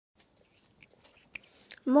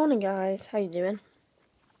Morning guys, how you doing?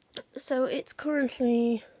 So it's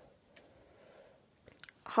currently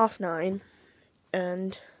 9:30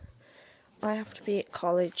 and I have to be at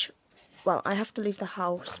college. Well, I have to leave the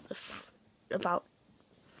house in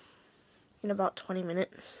about 20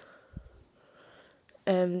 minutes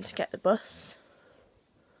to get the bus.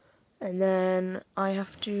 And then I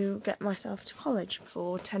have to get myself to college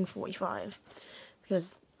for 10:45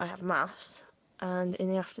 because I have maths, and in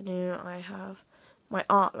the afternoon I have my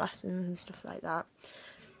art lessons and stuff like that.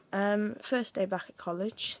 First day back at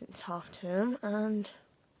college since half term, and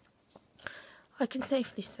I can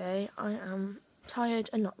safely say I am tired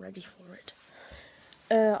and not ready for it.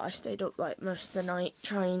 I stayed up like most of the night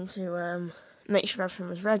trying to make sure everything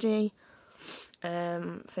was ready,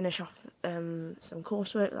 finish off some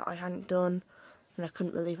coursework that I hadn't done, and I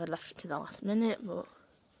couldn't believe I'd left it to the last minute, but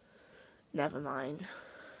never mind,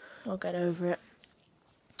 I'll get over it.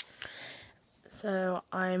 So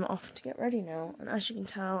I'm off to get ready now, and as you can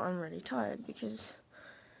tell I'm really tired because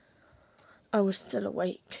I was still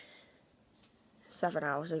awake 7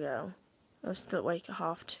 hours ago. I was still awake at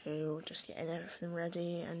 2:30, just getting everything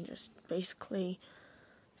ready and just basically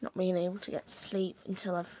not being able to get to sleep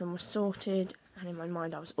until everything was sorted, and in my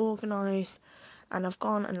mind I was organised, and I've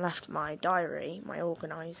gone and left my diary, my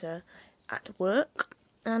organiser, at work,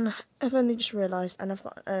 and I've only just realised, and I've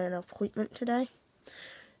got an appointment today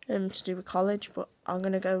to do with college, but I'm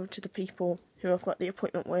going to go to the people who I've got the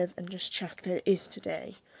appointment with and just check that it is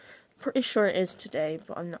today. Pretty sure it is today,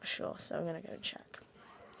 but I'm not sure, so I'm going to go and check.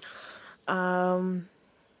 Other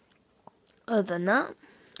than that,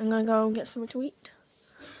 I'm going to go and get something to eat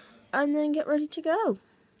and then get ready to go.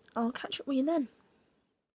 I'll catch up with you then.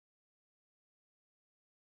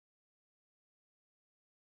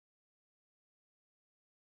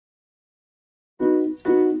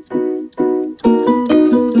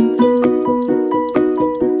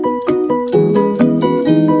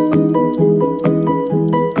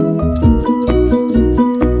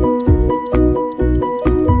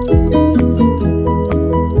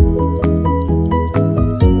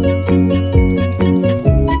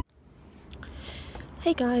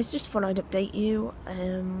 Hey guys, just thought I'd update you.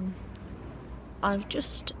 I've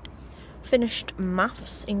just finished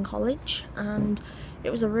maths in college and it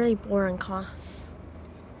was a really boring class.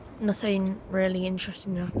 Nothing really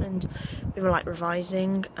interesting happened. We were like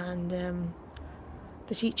revising, and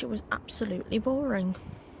the teacher was absolutely boring.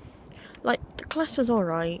 Like, the class was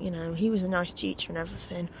alright, you know, he was a nice teacher and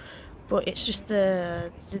everything, but it's just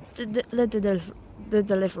the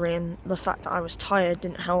delivery and the fact that I was tired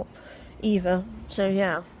didn't help either. So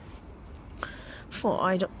yeah, thought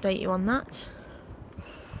I'd update you on that.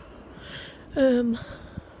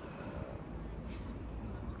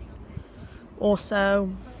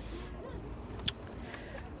 Also,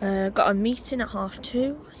 got a meeting at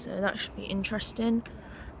 2:30, so that should be interesting.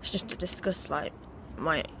 It's just to discuss like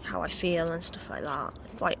how I feel and stuff like that.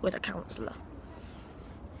 It's like with a counsellor,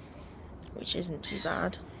 which isn't too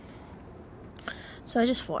bad. So I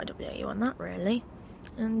just thought I'd update you on that really,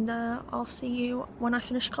 and I'll see you when I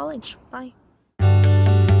finish college. Bye.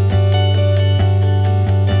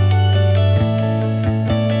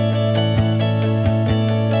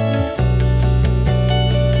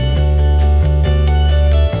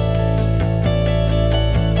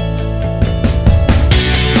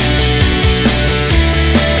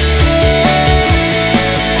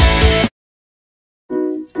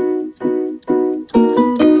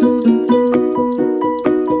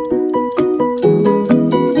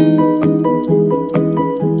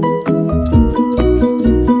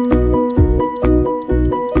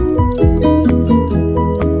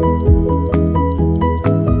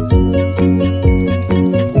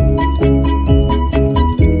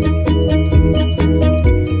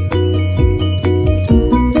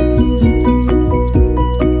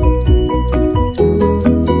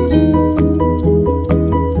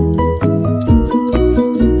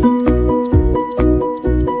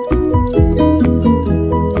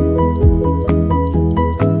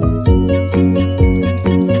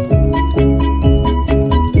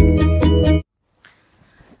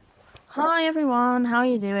 Hi everyone, how are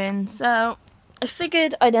you doing? So, I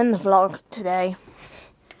figured I'd end the vlog today.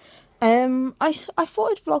 I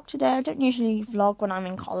thought I'd vlog today. I don't usually vlog when I'm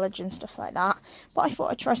in college and stuff like that, but I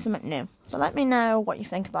thought I'd try something new. So let me know what you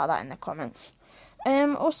think about that in the comments.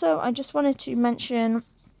 Also, I just wanted to mention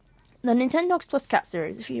the Nintendogs Plus Cat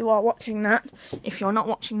series. If you are watching that, if you're not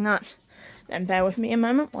watching that, then bear with me a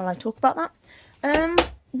moment while I talk about that.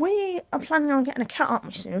 We are planning on getting a cat, aren't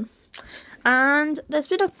we, soon? And there's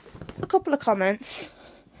been a couple of comments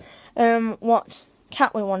what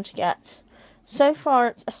cat we want to get. So far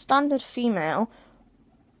it's a standard female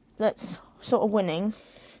that's sort of winning.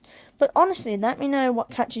 But honestly, let me know what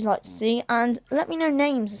cat you'd like to see, and let me know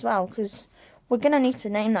names as well, because we're going to need to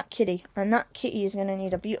name that kitty, and that kitty is going to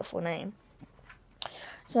need a beautiful name.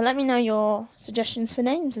 So let me know your suggestions for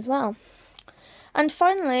names as well. And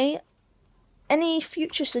finally, any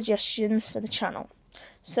future suggestions for the channel.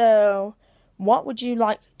 So, what would you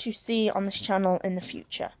like to see on this channel in the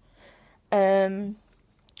future?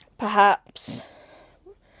 Perhaps,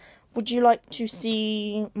 would you like to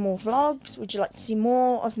see more vlogs? Would you like to see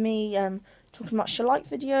more of me talking about Shall-like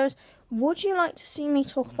videos? Would you like to see me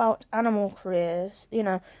talk about animal careers? You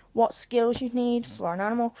know, what skills you need for an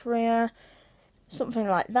animal career? Something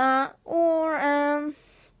like that. Or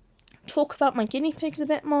talk about my guinea pigs a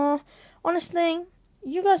bit more. Honestly,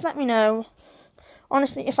 you guys let me know.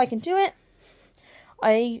 Honestly, if I can do it,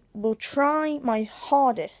 I will try my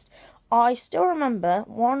hardest. I still remember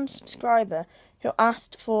one subscriber who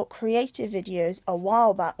asked for creative videos a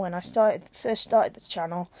while back when I first started the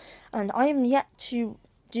channel, and I am yet to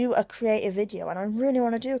do a creative video, and I really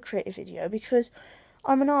want to do a creative video because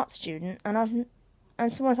I'm an art student,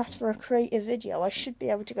 and someone's asked for a creative video. I should be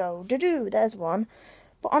able to go, there's one.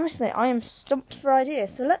 But honestly, I am stumped for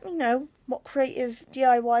ideas, so let me know what creative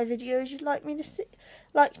DIY videos you'd like me to see.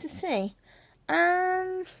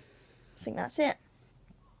 And I think that's it.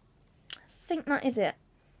 I think that is it.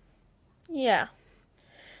 Yeah.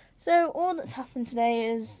 So all that's happened today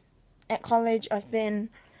is at college I've been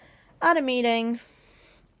at a meeting,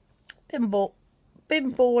 been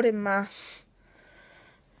bored in maths,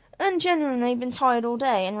 and genuinely been tired all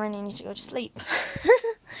day and really need to go to sleep.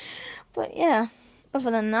 But yeah,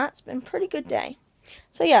 other than that, it's been a pretty good day.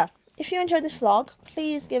 So yeah, if you enjoyed this vlog,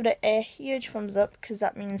 please give it a huge thumbs up, because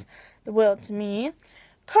that means the world to me.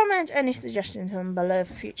 Comment any suggestions down below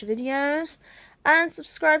for future videos, and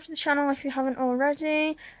subscribe to the channel if you haven't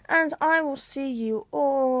already, and I will see you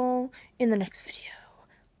all in the next video.